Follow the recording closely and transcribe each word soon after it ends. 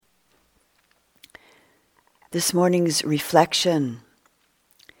This morning's reflection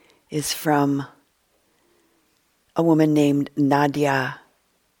is from a woman named Nadia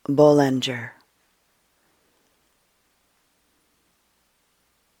Boulanger.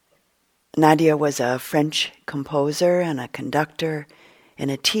 Nadia was a French composer and a conductor and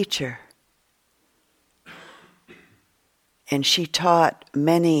a teacher. And she taught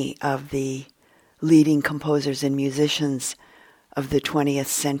many of the leading composers and musicians of the 20th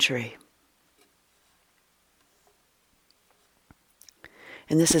century.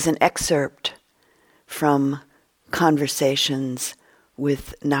 And this is an excerpt from Conversations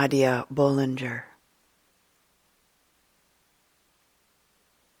with Nadia Boulanger.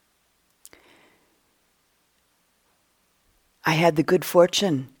 I had the good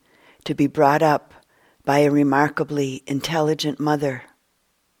fortune to be brought up by a remarkably intelligent mother.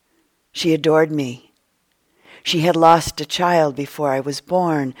 She adored me. She had lost a child before I was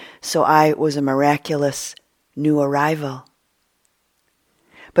born, so I was a miraculous new arrival.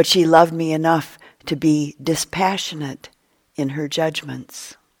 But she loved me enough to be dispassionate in her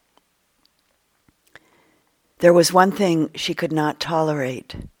judgments. There was one thing she could not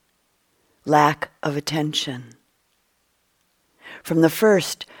tolerate: lack of attention. From the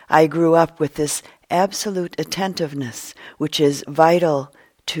first, I grew up with this absolute attentiveness, which is vital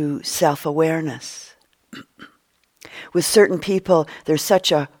to self-awareness. With certain people, there's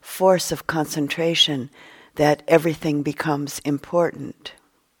such a force of concentration that everything becomes important.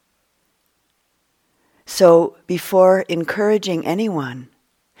 So before encouraging anyone,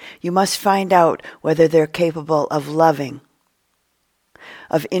 you must find out whether they're capable of loving,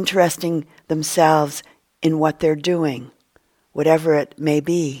 of interesting themselves in what they're doing, whatever it may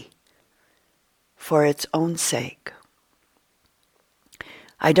be, for its own sake.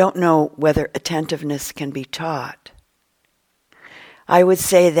 I don't know whether attentiveness can be taught. I would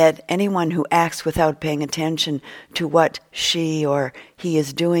say that anyone who acts without paying attention to what she or he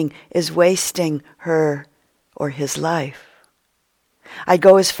is doing is wasting her or his life. I'd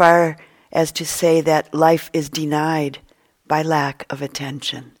go as far as to say that life is denied by lack of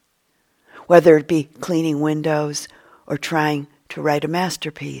attention, whether it be cleaning windows or trying to write a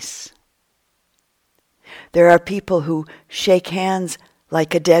masterpiece. There are people who shake hands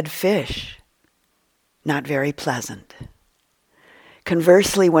like a dead fish. Not very pleasant.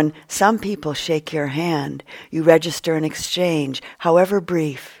 Conversely, when some people shake your hand, you register an exchange, however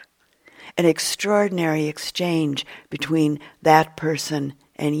brief, an extraordinary exchange between that person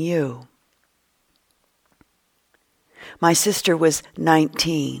and you. My sister was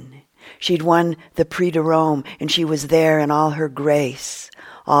 19. She'd won the Prix de Rome, and she was there in all her grace,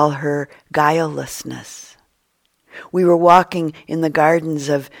 all her guilelessness. We were walking in the gardens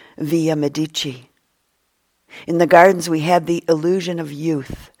of Via Medici. In the gardens we had the illusion of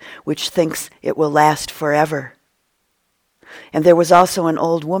youth, which thinks it will last forever. And there was also an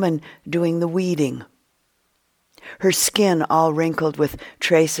old woman doing the weeding, her skin all wrinkled with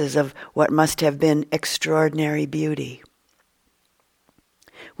traces of what must have been extraordinary beauty.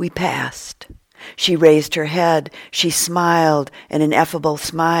 We passed. She raised her head. She smiled an ineffable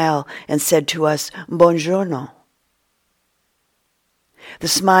smile and said to us, "Buongiorno." The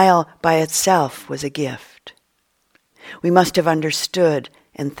smile by itself was a gift. We must have understood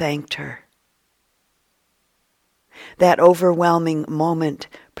and thanked her. That overwhelming moment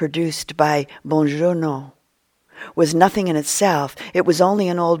produced by "Buongiorno" was nothing in itself. It was only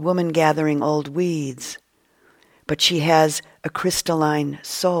an old woman gathering old weeds. But she has a crystalline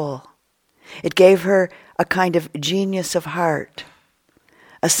soul. It gave her a kind of genius of heart,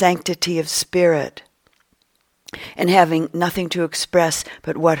 a sanctity of spirit, and having nothing to express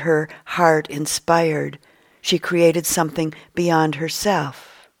but what her heart inspired, she created something beyond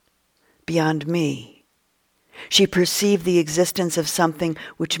herself, beyond me. She perceived the existence of something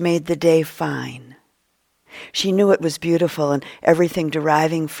which made the day fine. She knew it was beautiful, and everything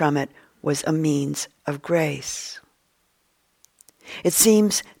deriving from it was a means of grace. It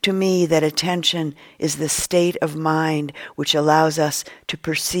seems to me that attention is the state of mind which allows us to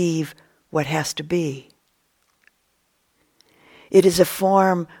perceive what has to be. It is a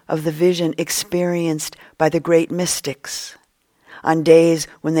form of the vision experienced by the great mystics on days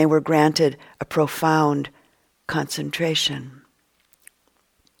when they were granted a profound concentration.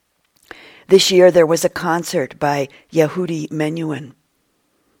 This year there was a concert by Yehudi Menuhin,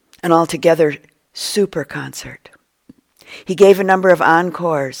 an altogether super concert. He gave a number of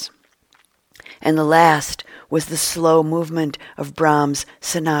encores, and the last was the slow movement of Brahms'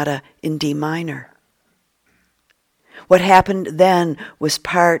 Sonata in D minor. What happened then was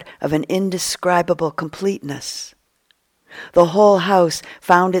part of an indescribable completeness, The whole house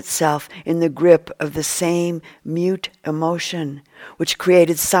found itself in the grip of the same mute emotion, which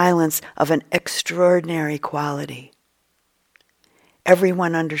created silence of an extraordinary quality.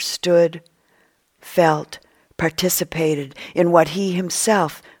 Everyone understood, felt, participated in what he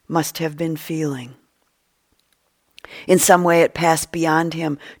himself must have been feeling. In some way it passed beyond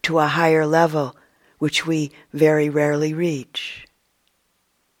him to a higher level, which we very rarely reach.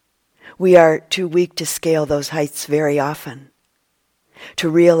 We are too weak to scale those heights very often, to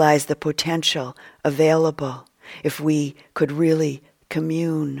realize the potential available if we could really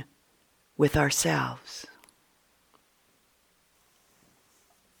commune with ourselves.